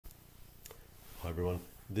Hi everyone,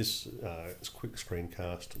 this quick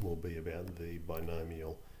screencast will be about the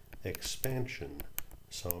binomial expansion.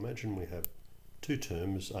 So imagine we have two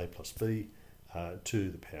terms, a plus b, to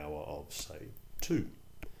the power of, say, 2.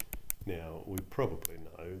 Now we probably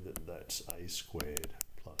know that that's a squared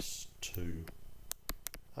plus 2ab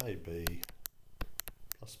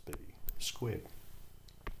plus b squared.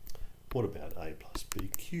 What about a plus b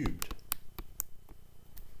cubed?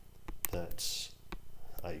 That's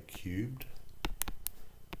a cubed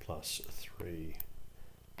plus 3a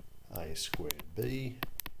squared b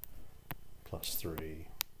plus 3ab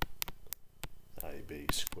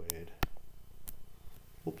squared.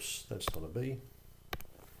 Whoops, that's not a b.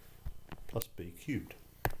 Plus b cubed.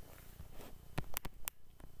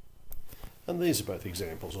 And these are both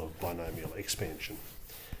examples of binomial expansion.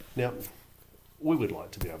 Now, we would like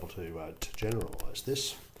to be able to generalise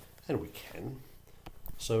this, and we can.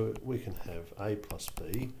 So we can have a plus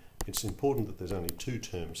b. It's important that there's only two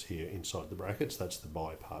terms here inside the brackets. That's the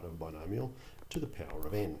by part of binomial to the power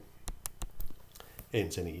of n.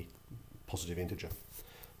 N's any positive integer.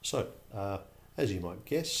 So, as you might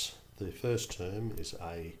guess, the first term is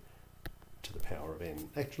a to the power of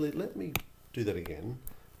n. Actually, let me do that again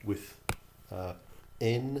with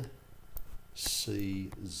n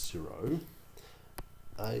c0,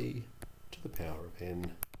 a to the power of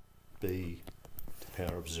n, b to the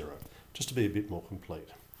power of 0, just to be a bit more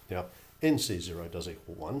complete. Now, nc0 does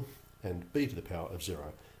equal 1, and b to the power of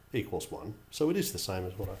 0 equals 1, so it is the same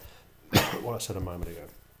as what I said a moment ago.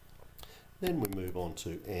 Then we move on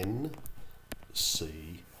to nc1,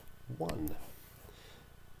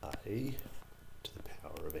 a to the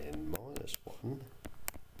power of n minus 1,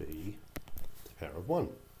 b to the power of 1.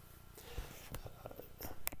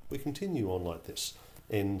 We continue on like this,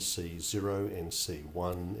 nc0, nc1,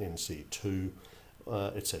 nc2,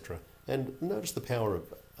 etc. And notice the power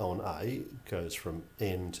of on a goes from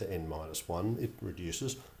n to n minus 1, it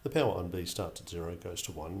reduces. The power on b starts at 0, goes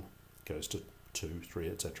to 1, goes to 2, 3,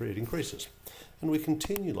 etc. It increases. And we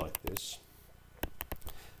continue like this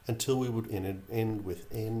until we would end with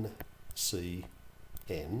ncn.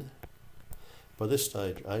 By this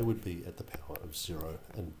stage, a would be at the power of 0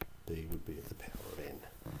 and b would be at the power of n.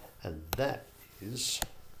 And that is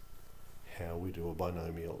how we do a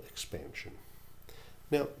binomial expansion.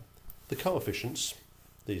 Now, the coefficients,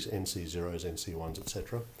 these nc0s, nc1s,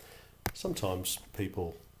 etc., sometimes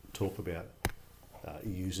people talk about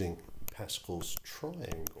using Pascal's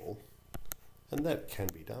triangle, and that can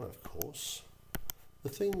be done, of course. The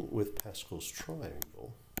thing with Pascal's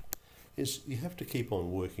triangle is you have to keep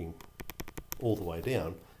on working all the way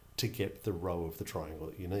down to get the row of the triangle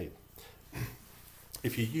that you need.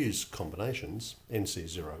 If you use combinations,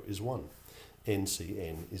 nc0 is 1,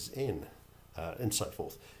 ncn is n, and so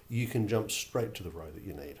forth. You can jump straight to the row that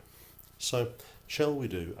you need. So, shall we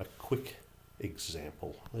do a quick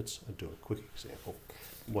example? Let's do a quick example.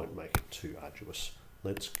 Won't make it too arduous.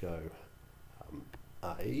 Let's go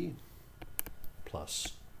a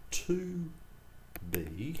plus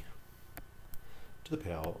 2b to the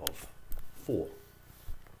power of 4.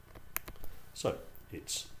 So,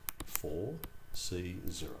 it's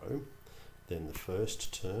 4c0, then the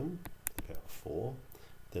first term to the power of 4,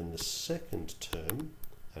 then the second term,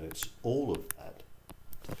 and it's all of that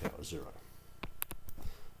to the power of 0.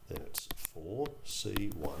 Then it's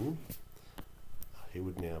 4c1, a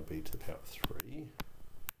would now be to the power of 3,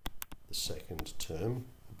 the second term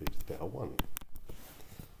would be to the power of 1.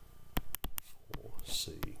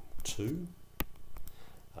 4c2,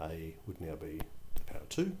 a would now be to the power of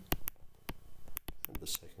 2, and the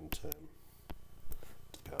second term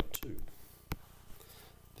to the power of 2.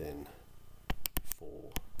 Then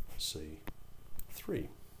 4c3,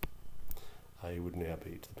 a would now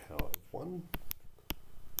be to the power of 1,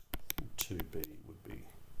 and 2b would be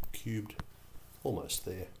cubed, almost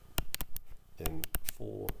there, then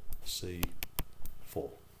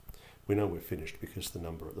 4c4. We know we're finished because the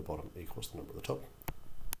number at the bottom equals the number at the top,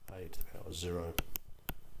 a to the power of 0,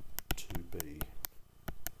 2b to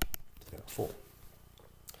the power of 4.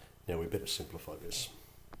 Now we better simplify this.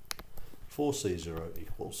 4c0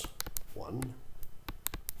 equals 1,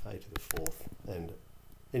 a to the 4th, and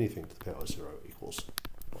anything to the power of 0 equals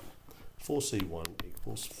 1. 4c1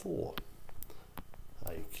 equals 4,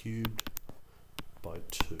 a cubed by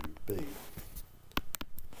 2b.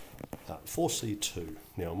 4c2,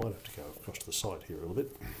 now I might have to go across to the side here a little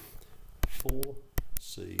bit.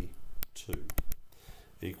 4c2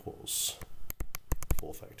 equals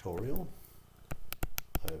 4 factorial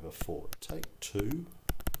over 4. Take 2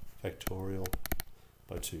 factorial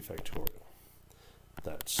by 2 factorial.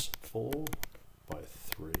 That's 4 by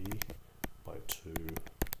 3 by 2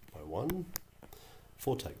 by 1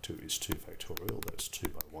 4 take 2 is 2 factorial, that's 2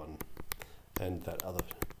 by 1. And that other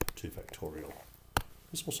 2 factorial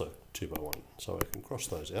is also 2 by 1. So I can cross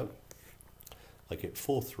those out. I get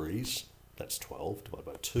 4 threes, that's 12 divided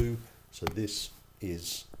by 2. So this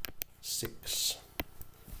is 6.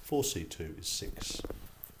 4c2 is 6.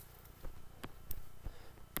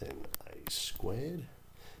 Then a squared.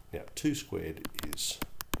 Now 2 squared is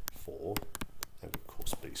 4, and of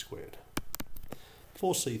course b squared.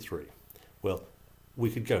 4c3. Well, we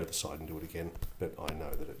could go to the side and do it again, but I know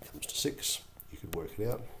that it comes to 6. You could work it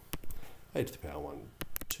out. A to the power 1.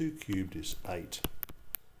 2 cubed is 8,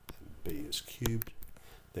 and b is cubed.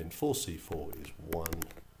 Then 4c4 is 1.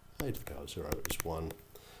 A to the power 0 is 1.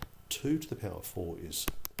 2 to the power 4 is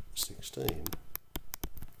 16.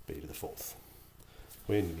 B to the 4th.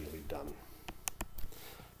 We're nearly done.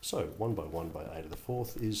 So 1 by 1 by a to the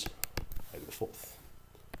 4th is a to the 4th.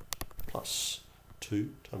 Plus 2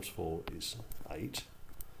 times 4 is 8.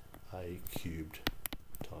 A cubed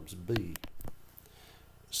times b.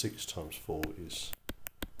 6 times 4 is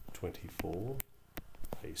 24.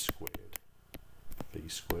 A squared. B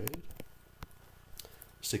squared.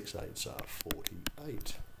 6 8s are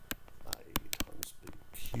 48. A times b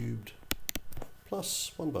cubed.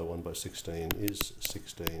 Plus 1 by 1 by 16 is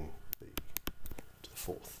 16b to the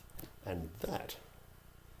 4th. And that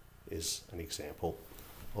is an example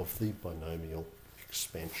of the binomial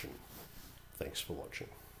expansion. Thanks for watching.